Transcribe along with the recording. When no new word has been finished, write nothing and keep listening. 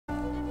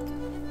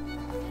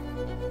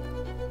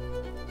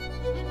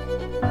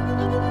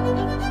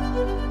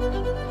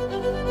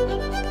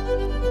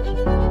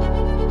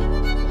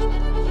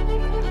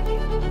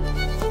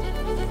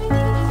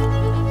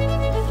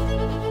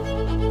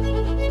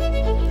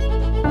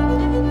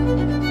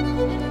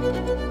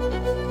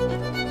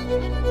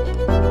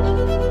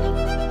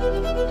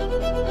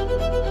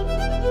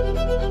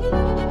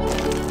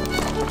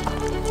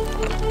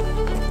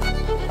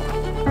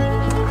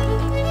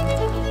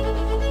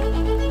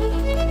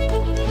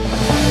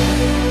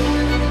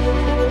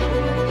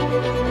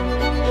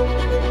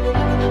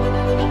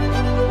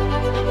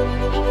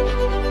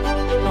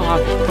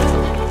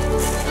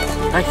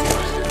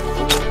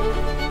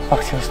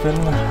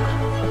spændende.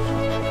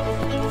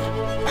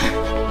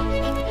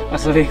 Og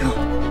så Viggo.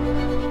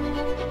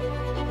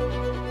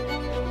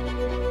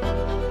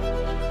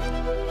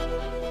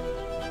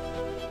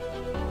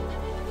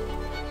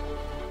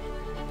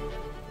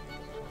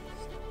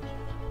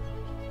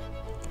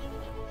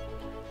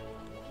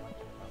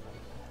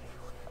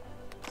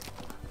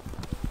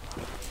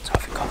 Så er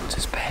vi kommet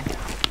til Spanien.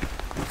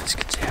 Vi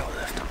skal tage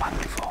ud efter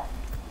Mankefår.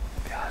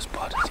 Vi har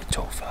spottet de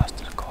 2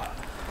 første, der går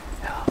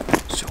her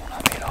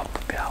 700 meter op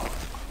på bjerget.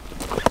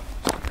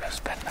 Så det bliver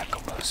spændende at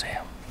komme ud og se,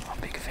 om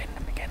vi kan finde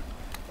dem igen.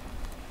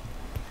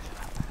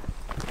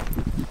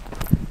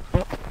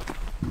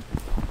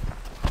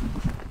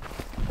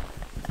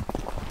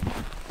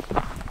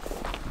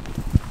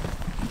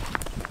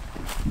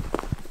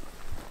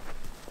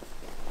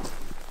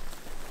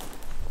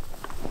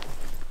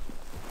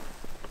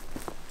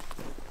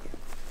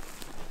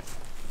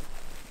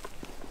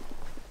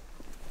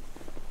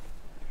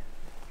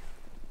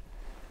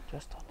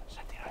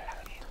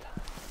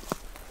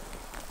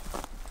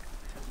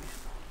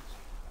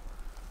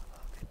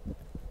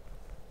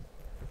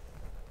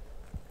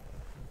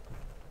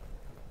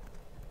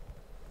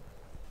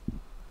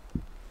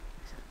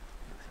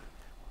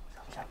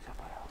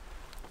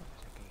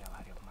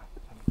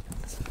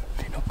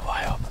 Vi er nu på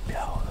vej op ad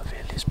bjerget, og vi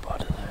har lige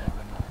spottet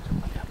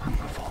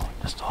Mankefår.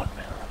 Der står den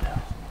med der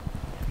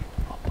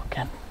oppe på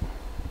kanten.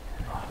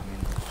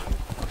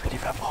 Og vi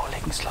lige ved at prøve at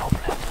lægge en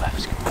slagplan, hvad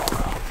vi skal prøve at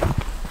gøre.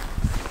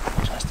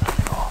 Så er stedet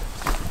det går.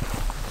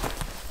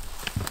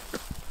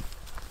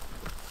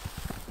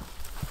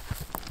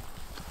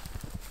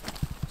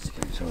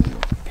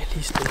 Vi har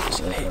lige stillet os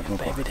af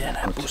bagved den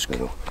her busk.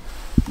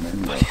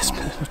 Bare lige at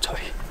smide noget tøj.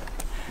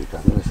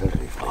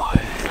 Og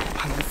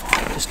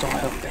Mankefår, det står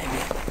heroppe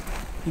bagved.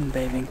 Inde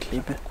bagved en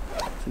klippe.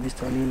 Så vi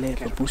står lige lag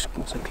på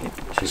busken, og så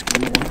klippen. Så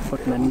skal vi rundt på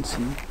den anden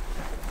side.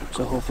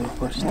 Så håber vi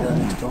på, at de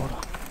stadig står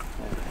der.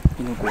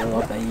 Vi er nu gået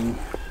op af en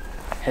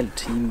halv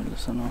time eller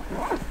sådan noget.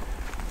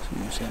 Så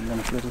må vi se, om den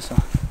har flyttet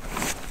sig.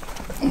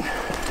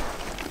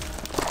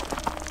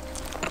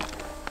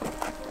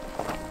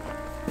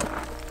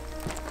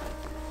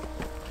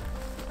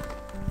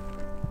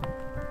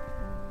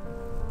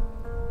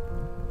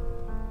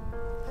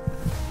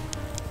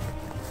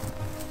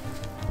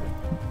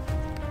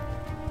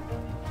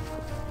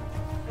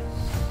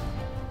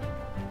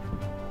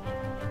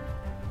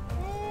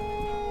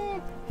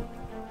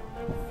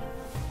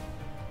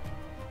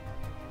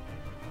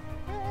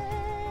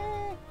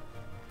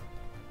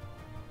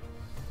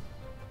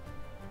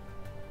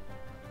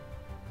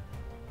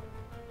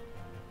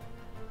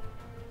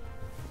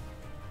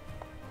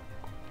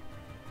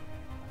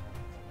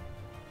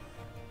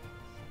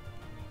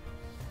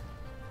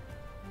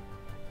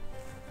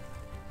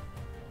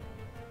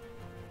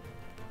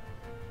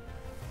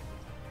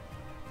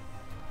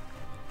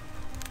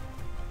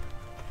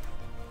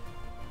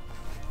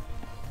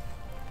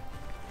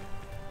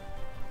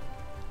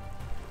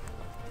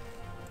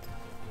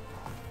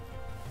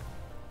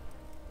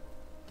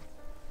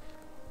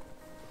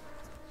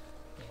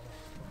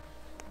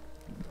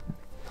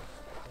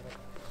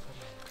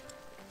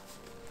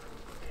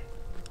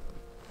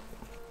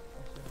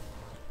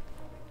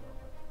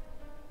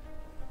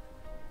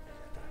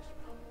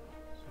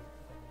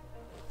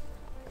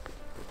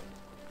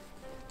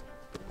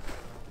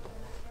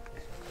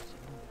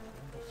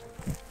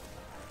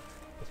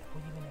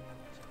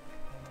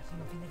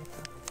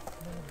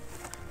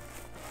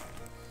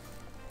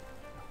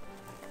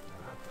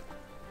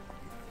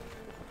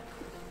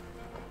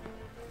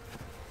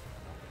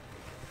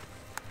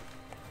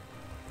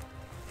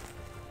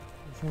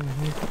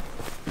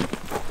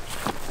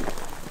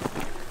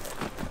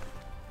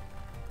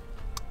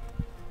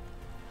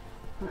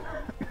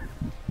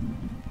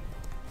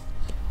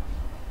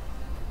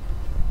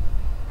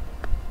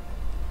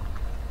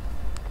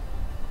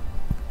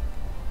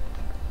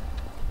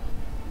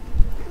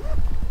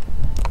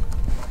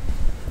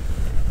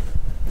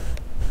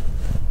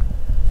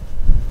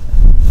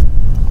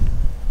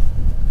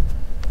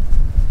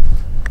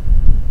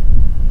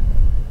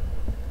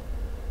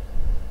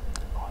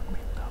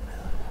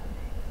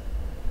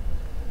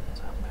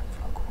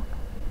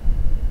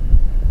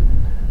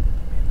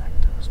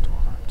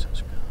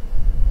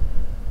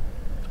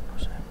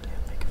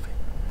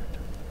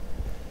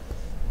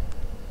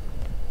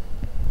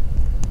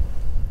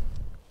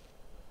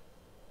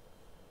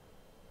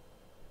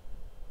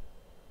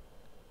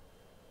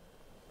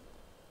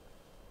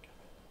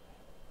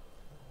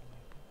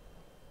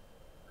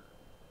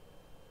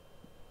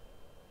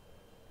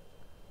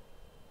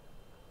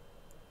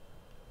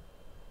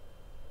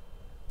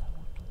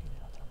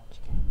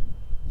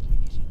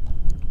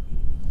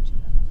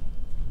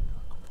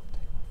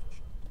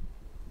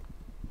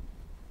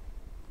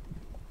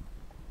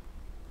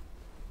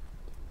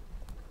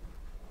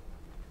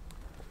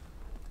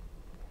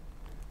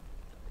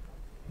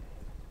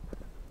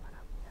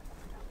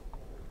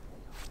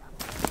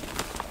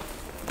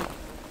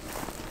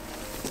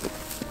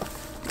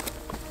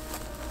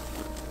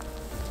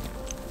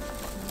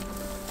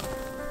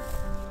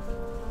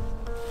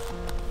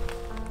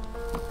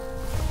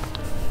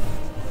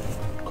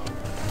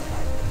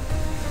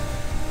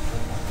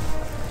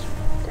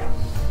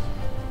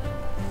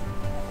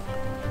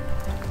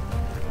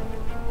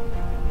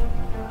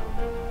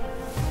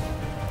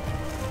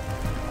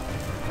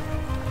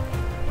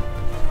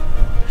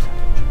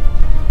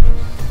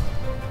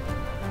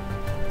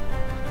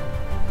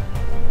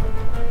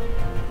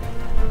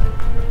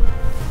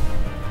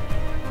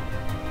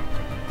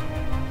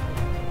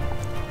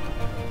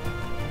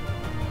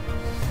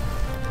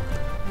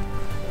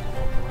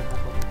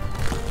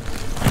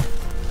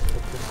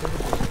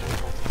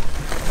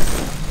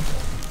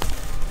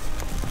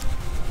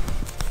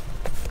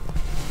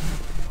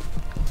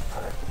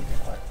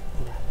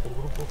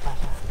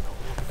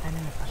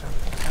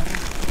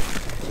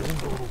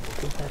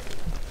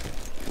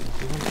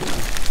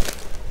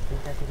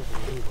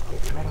 te digo,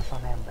 los primeros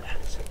son hembras.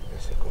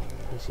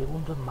 El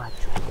segundo es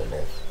macho.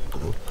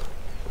 Group,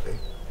 ¿ok?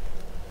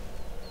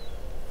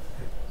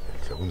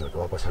 El segundo, el que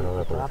va a pasar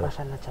ahora por Va a atrás.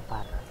 pasar la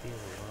chaparra, tío.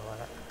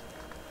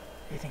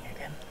 Eating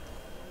again.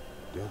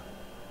 Ya,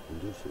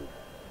 induce.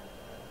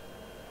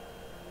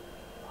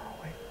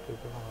 Estoy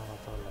pegando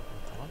toda la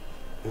punta, ¿no?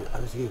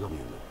 Ahora sigue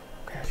comiendo.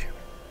 Gracias.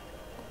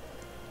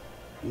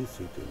 He's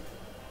eating.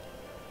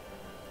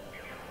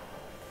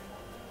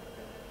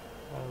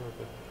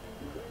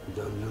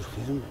 Don't lose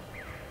him.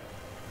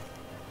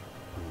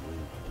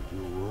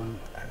 You want...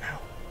 Now.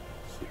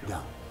 Sit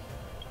down.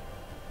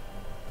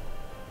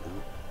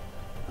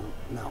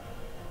 No.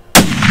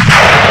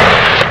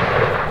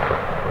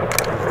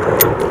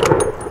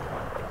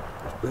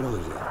 Espero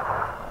que sea.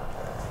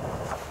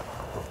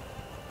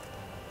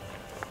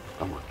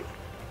 Vamos aquí.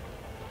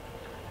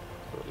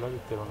 Lo he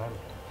visto con él.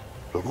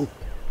 ¿Cómo?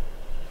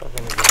 Está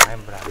teniendo una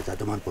hembra. Que te va a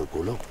tomar por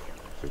culo.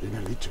 ¿Qué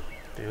tienes dicho?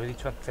 Te he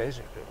dicho antes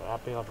ese, pero ha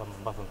pegado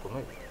un bazo en tu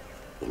medio.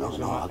 No,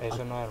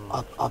 Eso no es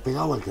hermano. ha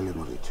pegado al que le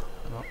hemos dicho.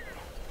 No.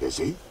 ¿Que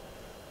sí?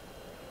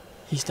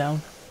 He's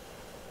down.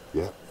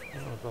 Ya. No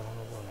pasa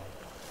nada.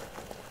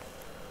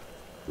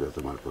 Te va a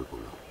tomar por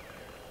culo.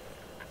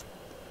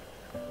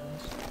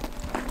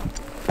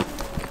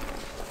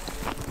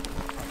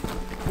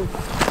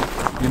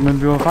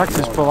 Jamen, vi var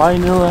faktisk på vej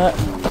nedad,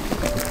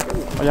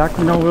 og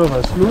jagten er ved at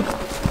være slut.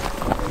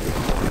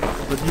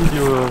 Fordi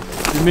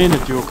de mente,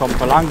 at de var kommet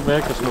for langt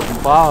væk og slå dem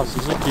fra os,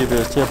 og så giver vi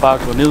os til at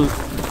bare gå ned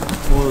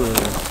mod,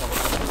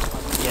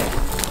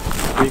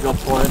 ikke op,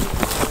 tror jeg.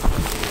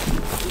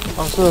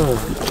 Og så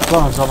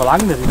spørger han så, hvor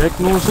langt er de væk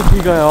nu, så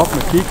kigger jeg op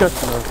med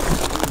kikkerten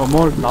og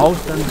målt en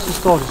afstand, så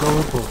står de så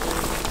ude på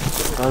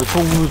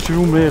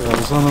 220 meter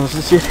eller sådan noget,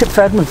 så siger jeg, det er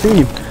fandme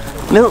fint,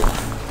 ned!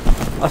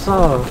 Og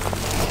så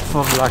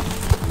får vi lagt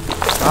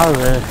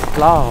streget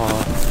klar, og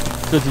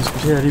så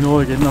diskuterer de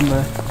noget igen om,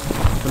 hvad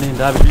en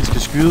der er, vi lige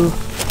skal skyde.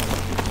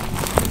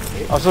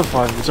 Og så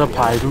får vi så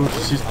peget ud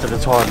til sidst, da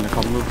det tror jeg, den er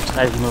kommet ud på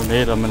 300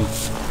 meter, men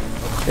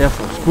jeg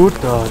får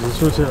skudt, og det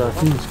så til at være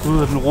fint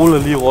skud, og den ruller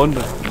lige rundt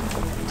og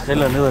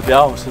triller ned ad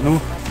bjerget, så nu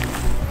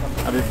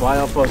er vi på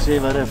vej op for at se,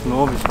 hvad det er for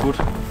noget, vi er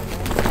skudt.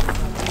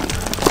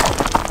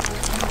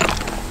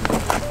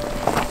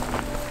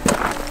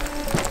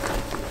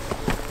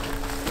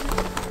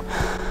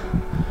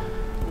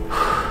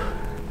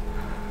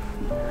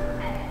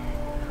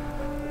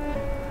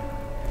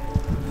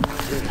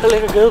 Der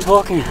ligger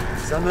gedebukken.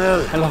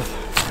 Samuel! Eller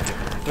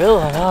vædder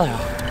har været jo.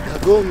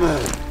 Ja, god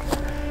mand!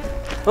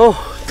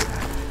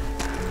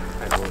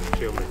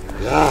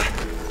 Ja!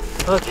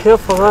 Hold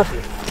kæft for godt.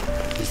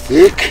 He's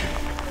thick.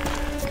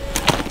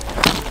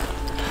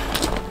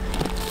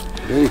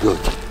 Very good.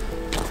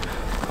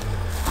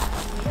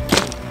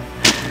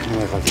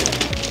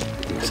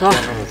 Så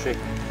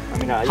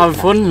har vi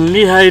fundet den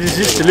lige her i det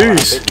sidste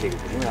lys.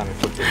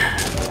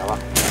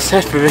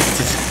 Sat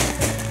vigtigt.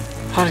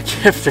 Hold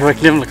kæft, det var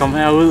glemt at komme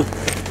herud.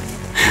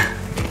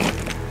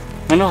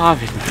 Men nu har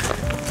vi den.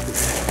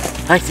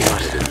 Rigtig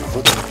godt.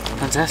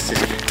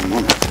 Fantastisk.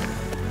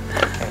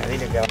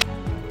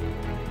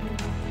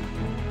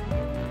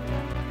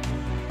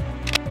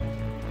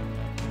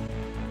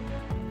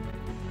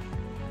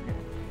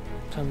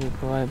 Så er vi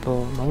på vej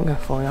på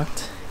Mankefår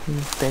jagt i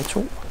dag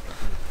 2.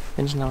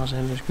 Vincent har også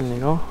heldig skyld i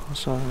går, og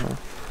så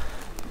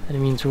er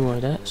det min tur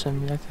i dag,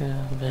 som jeg kan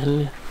være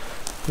heldig.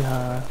 Vi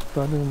har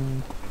spottet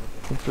en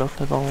flok,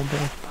 der går over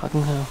på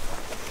pakken her.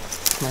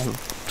 Med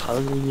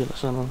 30 i eller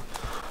sådan noget.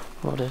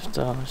 Hvor det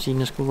efter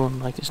sine skulle gå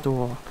en rigtig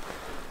stor,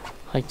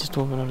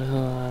 hvad det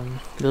hedder,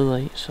 leder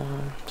i. Så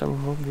må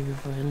vi håbe, vi kan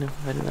få heldig at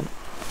få fat i den.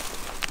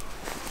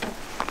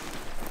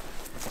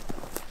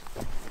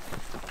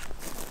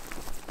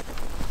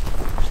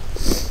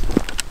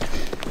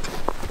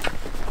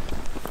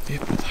 Vi er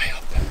på vej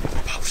op på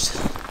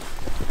bagsiden.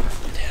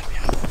 Det er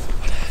bjerget,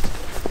 og der er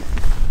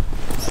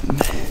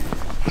gruppen af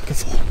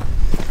Mankefår.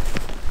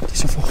 De er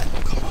så foran,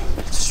 der kommer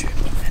til syren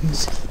på den anden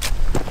side.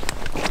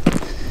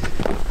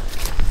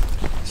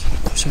 Så nu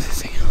krydser vi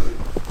fingre.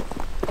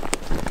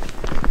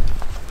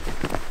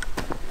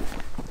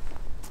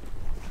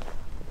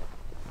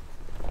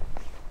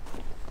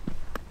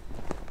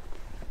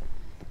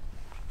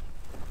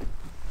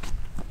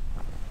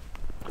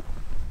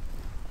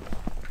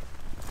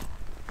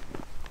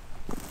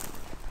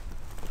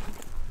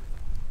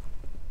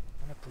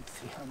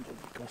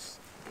 Because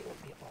they will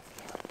be off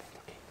the hand,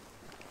 okay?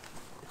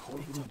 The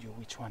whole told you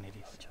which one it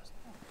is. Just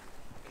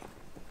okay.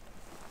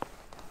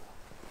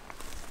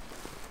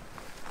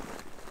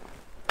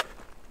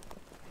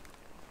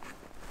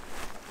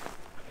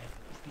 A ver,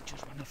 los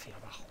bichos van hacia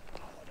abajo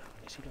ahora.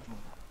 A ver si los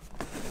muevo.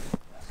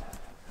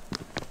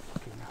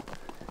 Okay, now.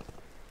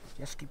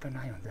 Just keep an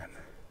eye on them.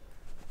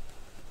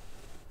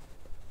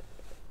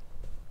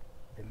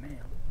 The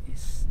male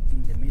is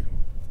in the middle.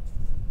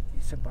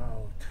 It's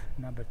about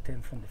number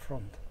 10 from the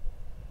front.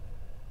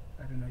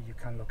 I don't know if you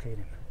can locate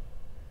him.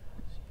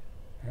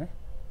 Eh?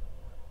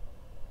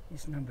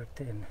 It's number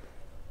 10.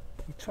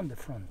 It's on the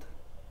front.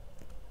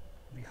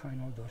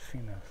 Behind all those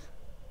females.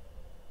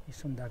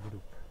 It's on that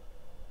group.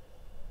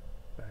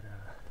 But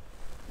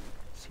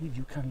see if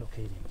you can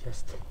locate him.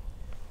 Just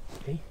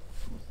okay.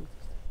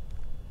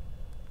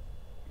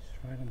 It's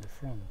right on the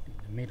front, in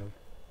the middle.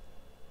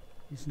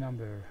 It's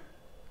number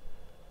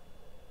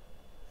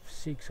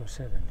 6 or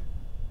 7.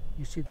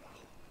 You see.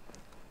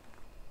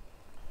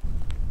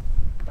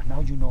 But now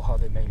you know how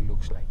the male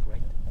looks like,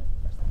 right?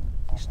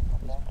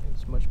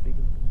 It's much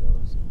bigger than the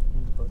others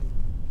in the body.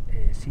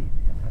 Sí,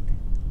 bastante.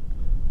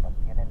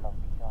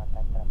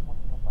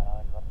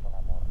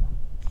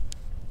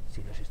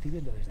 Si los estoy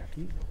viendo desde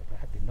aquí, lo que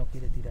pasa es que no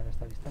quiere tirar a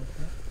esta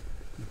distancia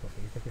y porque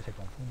dice que se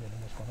confunden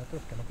unos con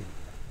otros, que no quiere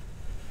tirar.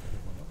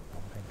 Pero bueno,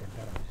 vamos a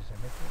intentar a ver si se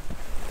mete.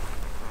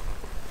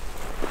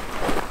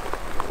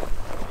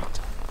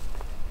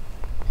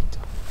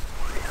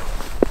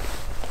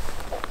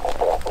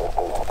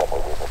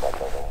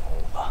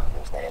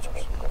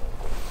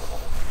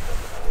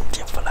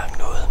 De er for langt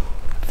noget.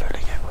 Jeg føler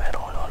ikke, jeg kunne have et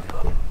ordentligt hold på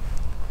dem.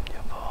 De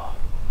er på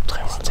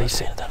 360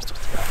 cm, der stod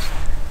stille.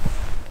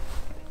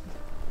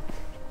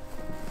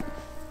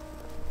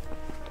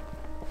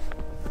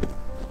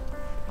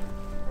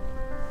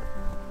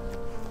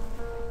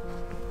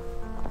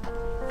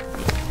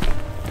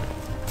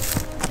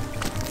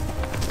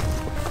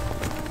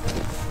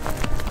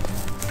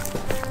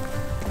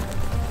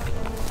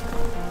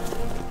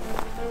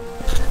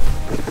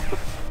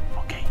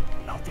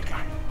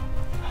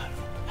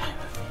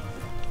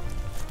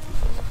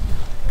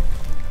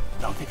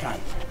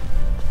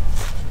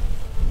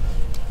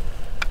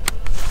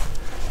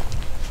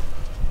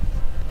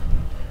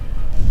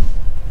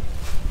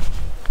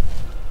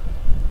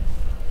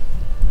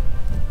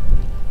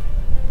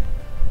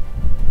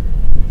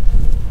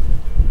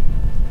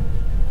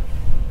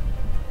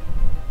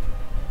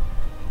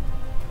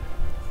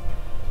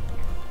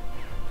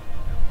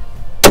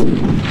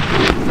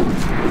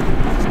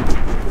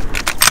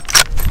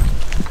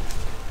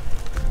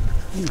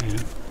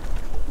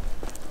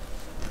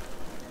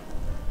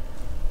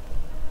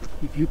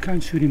 If you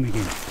can't shoot him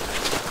again.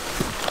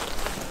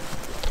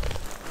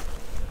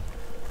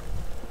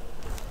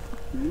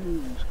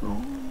 Let's go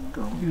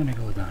down. You're gonna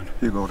go down.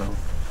 You go down.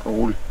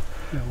 Rolig.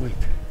 Yeah,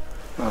 wait.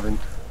 Bare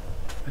vent.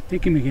 But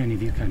take him again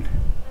if you can.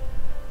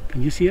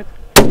 Can you see it?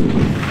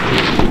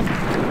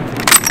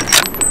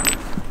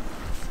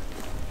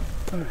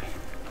 Alright.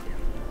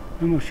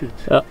 No more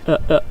shoots. Ja.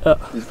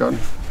 He's gone.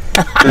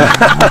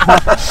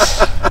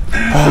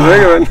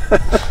 Tillykke, ven.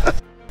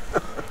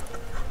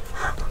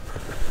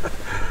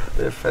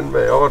 Det er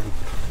fandme i orden.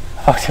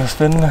 Fuck, det var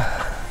spændende.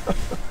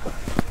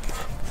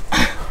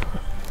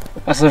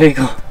 Og så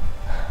Viggo.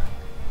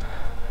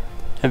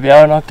 Jeg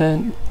bjerger nok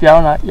den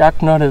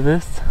bjergjagt, når det er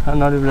vist, og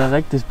når det bliver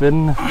rigtig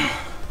spændende.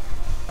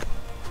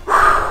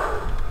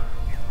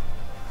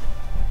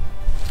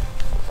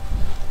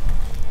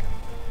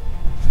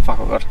 Fuck,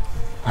 hvor godt.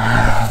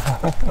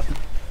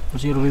 Hvad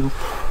siger du, Viggo?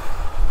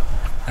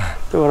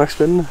 Det var nok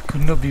spændende.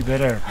 Could not be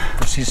better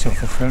position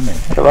for filming.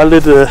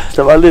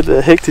 Der var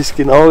lidt hektisk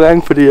i en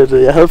overgang, fordi at,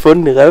 jeg havde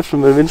fundet den i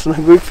riflen, men Vincent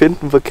han kunne ikke finde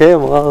den på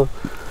kameraet.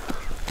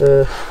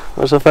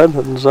 Og så fandt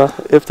han den så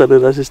efter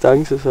lidt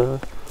assistance, så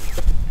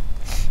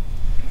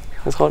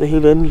jeg tror det er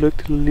helt andet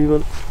lygtigt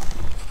alligevel.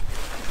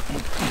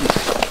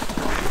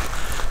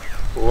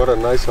 What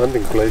a nice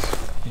hunting place.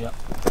 Yeah,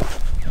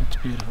 it's a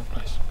beautiful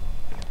place.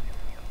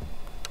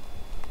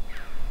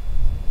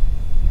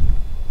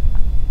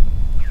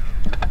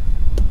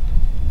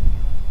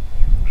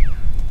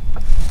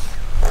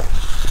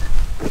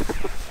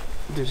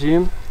 Did you see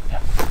him? Yeah.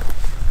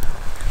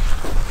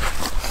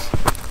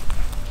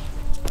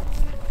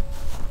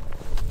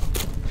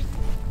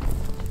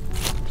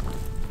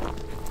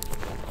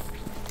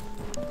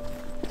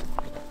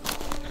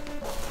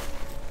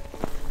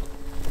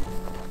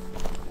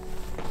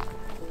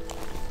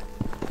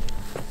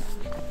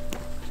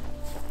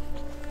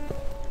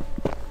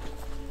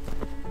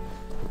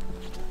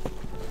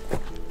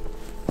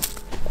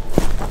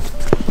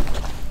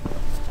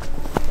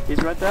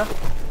 He's right there.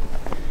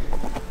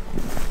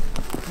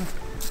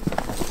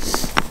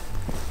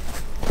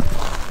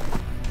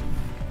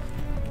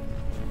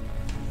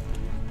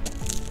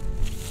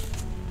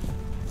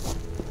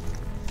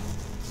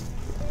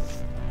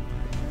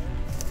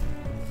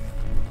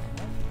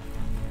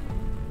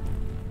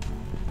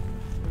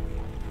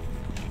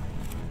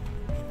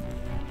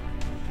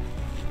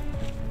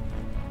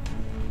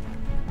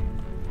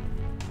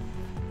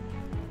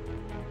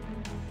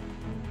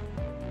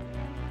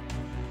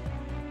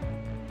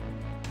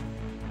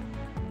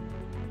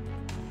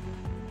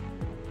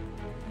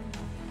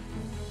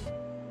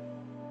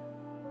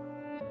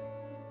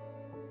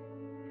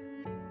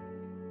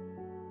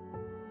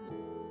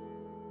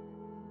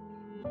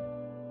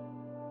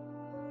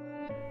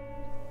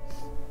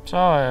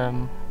 Så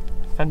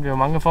fandt vi jo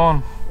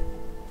Mankefåren,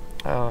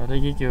 og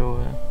det gik jo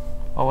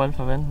over al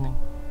forventning.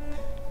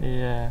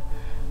 Vi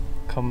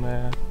kom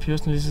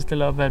pyrsten lige så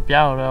stille op ad et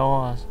bjerg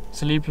derovre, og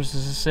så lige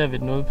pludselig så ser vi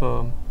den ude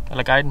på,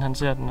 eller guiden han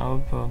ser den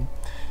ude på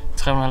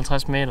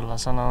 350 meter eller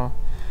sådan noget.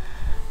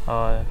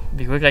 Og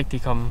vi kunne ikke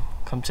rigtig komme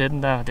til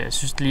den der, jeg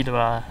synes lige det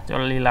var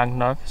lige langt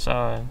nok,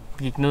 så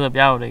vi gik ned ad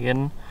bjerget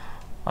igen.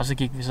 Og så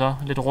gik vi så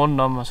lidt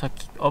rundt om, og så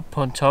gik op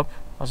på en top,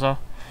 og så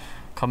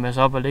kom jeg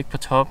så op og ligge på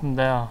toppen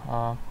der,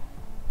 og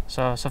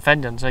så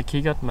fandt jeg den så i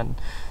kikkert, men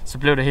så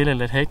blev det hele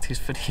lidt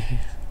hektisk, fordi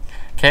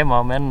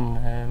kameramanden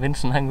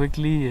Vincent, han kunne ikke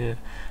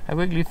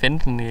lige finde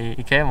den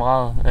i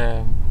kameraet,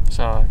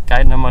 så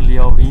guiden måtte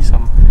lige overvise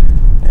ham,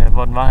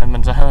 hvor den var,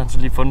 men så havde han så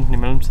lige fundet den i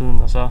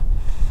mellemtiden, og så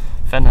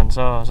fandt han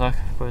så, og så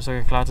kunne jeg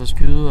så klar til at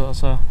skyde, og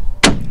så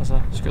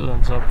skød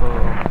han så på,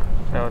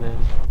 hvad var det,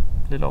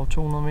 lidt over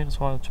 200 meter,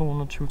 tror jeg,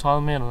 220-30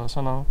 meter eller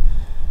sådan noget.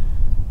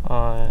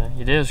 Og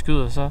i det jeg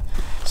skyder, så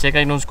ser jeg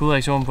ikke nogen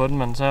skudreaktion på den,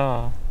 men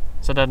så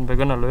da den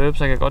begynder at løbe,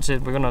 så kan jeg godt se, at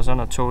den begynder sådan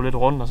at tåge lidt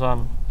rundt og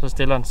sådan. Så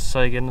stiller den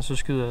sig igen, og så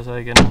skyder jeg så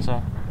igen, og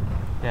så,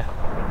 ja,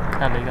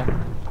 her ligger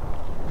den.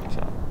 Så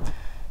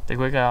det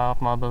kunne ikke have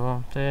ret meget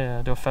bedre.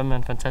 Det var fandme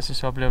en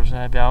fantastisk oplevelse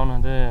her i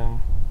bjergene.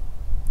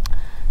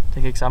 Det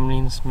kan ikke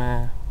sammenlignes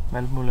med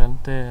alt muligt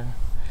andet.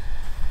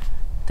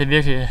 Det er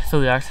virkelig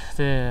fed jagt.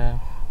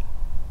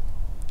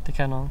 Det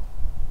kan noget.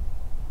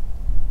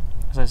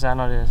 Altså især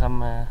når det er sammen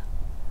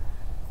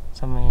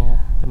med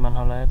det man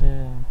holder af,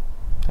 det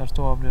er en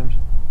stor oplevelse.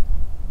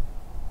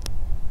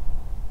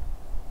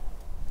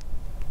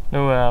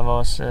 Nu er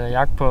vores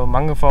jagt på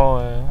Mankefår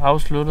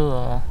afsluttet,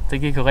 og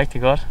det gik jo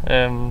rigtig godt.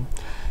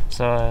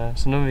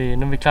 Så nu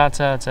er vi klar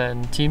til at tage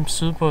en time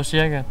sydpå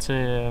cirka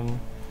til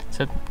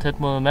tæt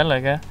mod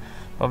Malaga,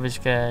 hvor vi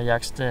skal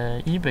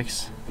jagte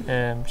ibex,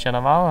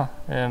 meget.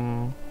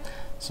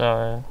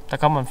 Så der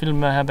kommer en film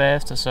med her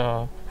bagefter,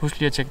 så husk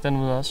lige at tjekke den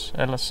ud også.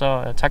 Ellers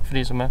så tak fordi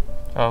I så med,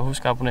 og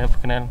husk at abonnere på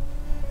kanalen.